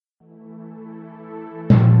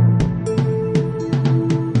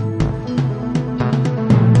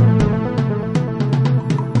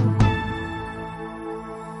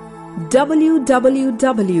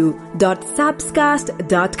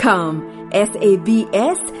www.sabscast.com.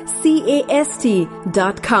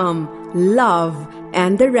 sabscast.com. Love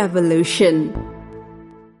and the Revolution.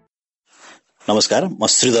 नमस्कार, म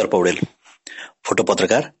Shridhar Paudel, photo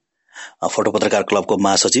पत्रकार क्लबको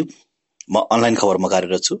महासचिव। म अनलाइन खबरमा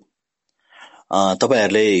कार्यरत छु।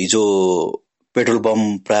 तपाईहरूले हिजो पेट्रोल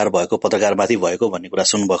बम प्रहार भएको पत्रकारमाथि भएको भन्ने कुरा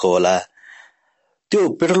सुन्नुभएको होला। त्यो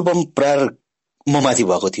पेट्रोल बम प्रहार म माथि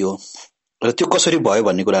भएको थियो र त्यो कसरी भयो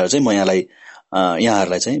भन्ने कुराहरू चाहिँ म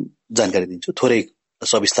यहाँहरूलाई चाहिँ जानकारी दिन्छु थोरै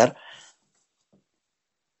सविस्तार।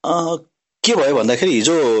 के भयो भन्दाखेरि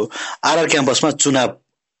हिजो आरआर क्याम्पसमा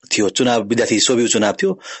चुनाव विद्यार्थी सोभिउ चुनाव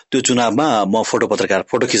थियो। त्यो चुनावमा म फोटो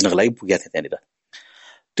खिच्नको लागि पुगेको थिएँ त्यहाँनिर।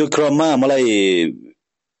 त्यो क्रममा मलाई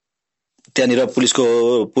त्यहाँनिर पुलिसको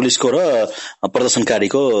र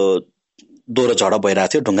प्रदर्शनकारीको दोहोरो झडप भइरहेको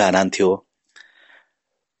थियो, ढुङ्गा हानान थियो।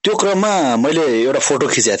 त्यो क्रममा मैले एउटा फोटो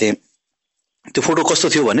खिचेको थिएँ। त्यो फोटो कस्तो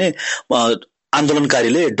थियो भने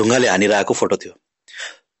आन्दोलनकारीले ढुङ्गाले हानिरहेको फोटो थियो।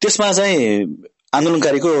 त्यसमा चाहिँ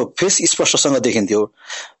आन्दोलनकारीको फेस स्पष्टसँग देखिन्थ्यो।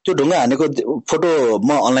 त्यो ढुङ्गा हानेको फोटो म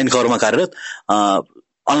अनलाइन खबरमा कार्यरत।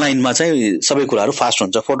 अनलाइनमा चाहिँ सबै कुराहरू फास्ट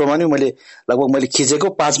हुन्छ। फोटोमा नि मैले खिचेको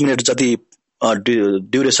 5 मिनट जति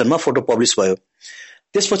ड्युरेसनमा फोटो पब्लिस भयो।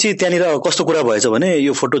 त्यसपछि त्यहाँनिर कस्तो कुरा भएछ भने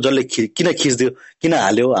यो फोटो जसले किन खिच्दियो, किन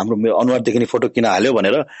हाल्यो, हाम्रो अनुहार देखिने फोटो किन हाल्यो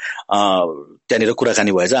भनेर त्यहाँनिर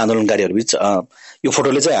कुराकानी भएछ आन्दोलनकारीहरू बीच। यो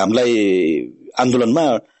फोटोले चाहिँ हामीलाई आन्दोलनमा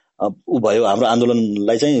भयो, हाम्रो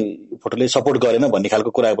आन्दोलनलाई चाहिँ फोटोले सपोर्ट गरेन भन्ने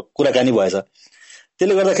खालको कुराकानी भएछ।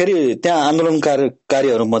 त्यसले गर्दाखेरि त्यहाँ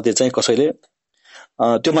आन्दोलनकारीहरू मध्ये चाहिँ कसैले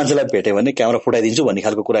त्यो मान्छेलाई भेट्यो भने क्यामेरा फुटाइदिन्छु भन्ने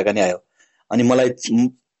खालको कुराकानी आयो। अनि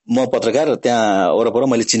म पत्रकार, त्यहाँ वरपर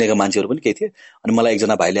मैले चिनेको मान्छेहरू पनि केही थिए। अनि मलाई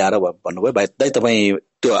एकजना भाइले आएर भन्नुभयो, भाइ दाइ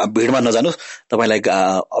तपाईँ त्यो भिडमा नजानुहोस्, तपाईँलाई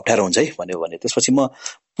अप्ठ्यारो हुन्छ है भन्यो भने। त्यसपछि म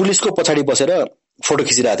पुलिसको पछाडि बसेर फोटो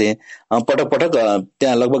खिचिरहेको थिएँ। पटक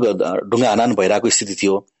त्यहाँ लगभग ढुङ्गा हानान भइरहेको स्थिति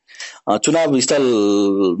थियो। चुनाव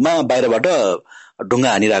स्थलमा बाहिरबाट ढुङ्गा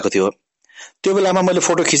हानिरहेको थियो। त्यो बेलामा मैले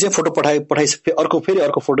फोटो खिचेँ, फोटो पठाएँ, फेरि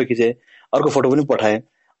अर्को फोटो खिचेँ, अर्को फोटो पनि पठाएँ।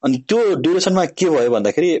 अनि त्यो ड्युरेसनमा के भयो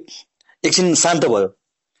भन्दाखेरि एकछिन शान्त भयो।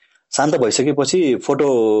 शान्त भइसकेपछि फोटो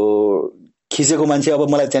खिचेको मान्छे, अब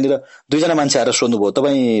मलाई त्यहाँनिर 2 जना मान्छे आएर सोध्नुभयो,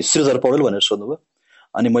 तपाईँ श्रीधर पौडेल भनेर सोध्नुभयो।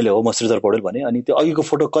 अनि मैले हो, म श्रीधर पौडेल भने। अनि त्यो अघिको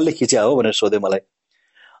फोटो कसले खिच्या हो भनेर सोधेँ मलाई।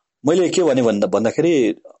 मैले के भने भन्दाखेरि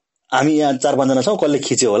हामी यहाँ 4-5 जना छौँ, कसले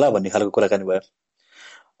खिच्यो होला भन्ने खालको कुराकानी भयो।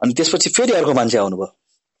 अनि त्यसपछि फेरि अर्को मान्छे आउनुभयो।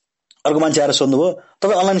 अर्को मान्छे आएर सोध्नुभयो,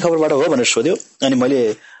 तपाईँ अनलाइन खबरबाट हो भनेर सोध्यो। अनि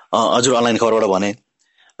मैले हजुर अनलाइन खबरबाट भने।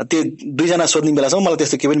 त्यो 2 जना सोध्ने बेलासम्म मलाई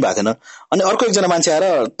त्यस्तो केही पनि भएको थिएन। अनि अर्को एकजना मान्छे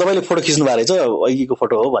आएर तपाईँले फोटो खिच्नु भएको रहेछ, अघिको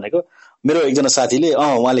फोटो हो भनेको। मेरो एकजना साथीले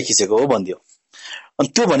उहाँले खिचेको हो भनिदियो। अनि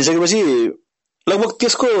त्यो भनिसकेपछि लगभग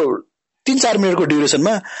त्यसको 3-4 मिनटको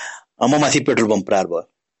ड्युरेसनमा म माथि पेट्रोल बम प्रहार भयो।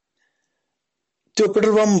 त्यो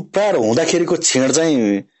पेट्रोल बम प्रहार हुँदाखेरिको क्षण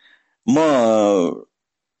चाहिँ म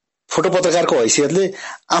फोटो पत्रकारको हैसियतले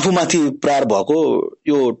आफूमाथि प्रहार भएको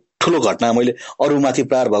यो ठुलो घटना, मैले अरूमाथि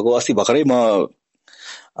प्रहार भएको, अस्ति भर्खरै म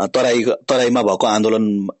तराईमा भएको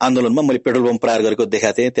आन्दोलनमा मैले पेट्रोल बम प्रहार गरेको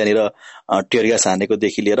देखाएको थिएँ। त्यहाँनिर टियर ग्यास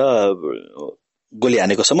हानेकोदेखि लिएर गोली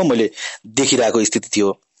हानेकोसम्म मैले देखिरहेको स्थिति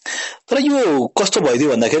थियो। तर यो कस्तो भइदियो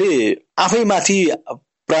भन्दाखेरि आफैमाथि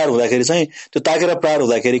प्रहार हुँदाखेरि चाहिँ त्यो ताकेर प्रहार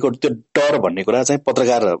हुँदाखेरिको त्यो डर भन्ने कुरा चाहिँ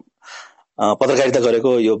पत्रकारिता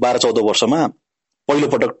गरेको यो 12-14 वर्षमा पहिलो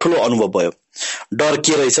पटक ठुलो अनुभव भयो। डर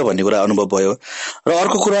के रहेछ भन्ने कुरा अनुभव भयो। र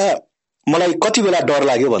अर्को कुरा मलाई कति बेला डर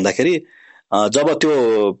लाग्यो भन्दाखेरि जब त्यो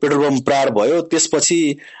पेट्रोल बम प्रहार भयो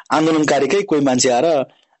त्यसपछि आन्दोलनकारीकै कोही मान्छे आएर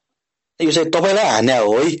यो चाहिँ तपाईँलाई हान्या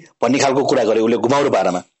हो है भन्ने खालको कुरा गर्यो, उसले घुमाउरो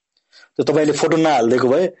पारामा। त्यो तपाईँले फोटो नहालिदिएको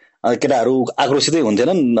भए केटाहरू आक्रोशितै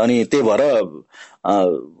हुन्थेनन्। अनि त्यही भएर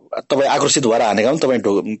तपाईँ आक्रोशित भएर हानेका हुन्,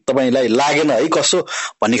 तपाईँलाई लागेन है कसो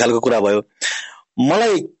भन्ने खालको कुरा भयो।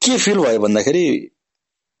 मलाई के फिल भयो भन्दाखेरि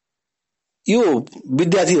यो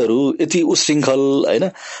विद्यार्थीहरू यति उशृङ्खल होइन,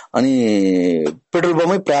 अनि पेट्रोल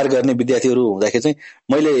बमै प्रहार गर्ने विद्यार्थीहरू हुँदाखेरि चाहिँ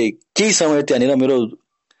मैले केही समय त्यहाँनिर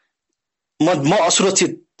म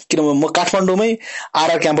असुरक्षित, किनभने म काठमाडौँमै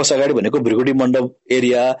आरआर क्याम्पस अगाडि भनेको भृगुटी मण्डप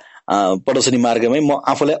एरिया प्रदर्शनी मार्गमै म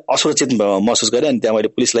आफूलाई असुरक्षित महसुस गरेँ। अनि त्यहाँ मैले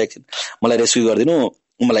पुलिसलाई मलाई रेस्क्यु गरिदिनु,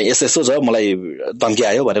 मलाई यस्तो छ, मलाई धम्की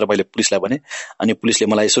आयो भनेर मैले पुलिसलाई भने। अनि पुलिसले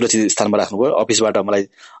मलाई सुरक्षित स्थानमा राख्नुभयो अफिसबाट मलाई।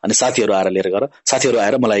 अनि साथीहरू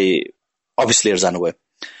आएर मलाई अफिस लिएर जानुभयो।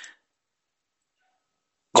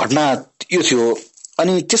 घटना यो थियो।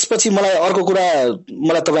 अनि त्यसपछि मलाई अर्को कुरा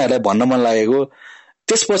मलाई तपाईँहरूलाई भन्न मन लागेको,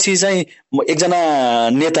 त्यसपछि चाहिँ एकजना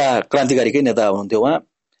नेता, क्रान्तिकारीकै नेता हुनुहुन्थ्यो,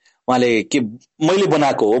 उहाँले के मैले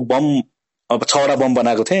बनाएको हो बम, 6वटा बम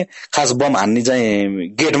बनाएको थिएँ, खास बम हान्ने चाहिँ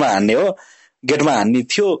गेटमा हान्ने हो, गेटमा हान्ने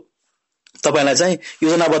थियो। तपाईलाई चाहिँ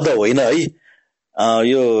योजनाबद्ध होइन है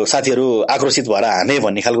यो साथीहरू आक्रोशित भएर हाने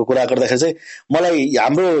भन्ने खालको कुरा गर्दाखेरि चाहिँ मलाई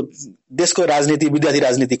हाम्रो देशको राजनीति विद्यार्थी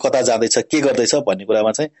राजनीति कता जाँदैछ के गर्दैछ भन्ने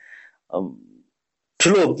कुरामा चाहिँ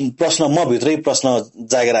ठुलो प्रश्न म भित्रै प्रश्न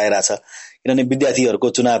जागेर आइरहेछ किनभने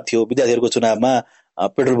विद्यार्थीहरूको चुनाव थियो विद्यार्थीहरूको चुनावमा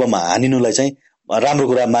पेट्रोल बम हानिनुलाई चाहिँ राम्रो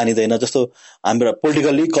कुरा मानिदैन जस्तो हाम्रो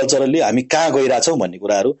पोलिटिकल्ली कल्चरली हामी कहाँ गइरहेछौँ भन्ने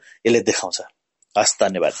कुराहरू यसले देखाउँछ हस्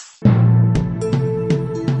धन्यवाद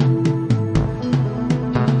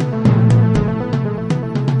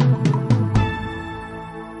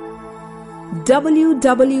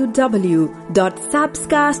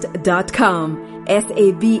www.sabscast.com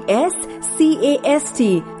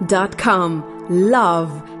sabscast.com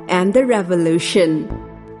Love and the Revolution.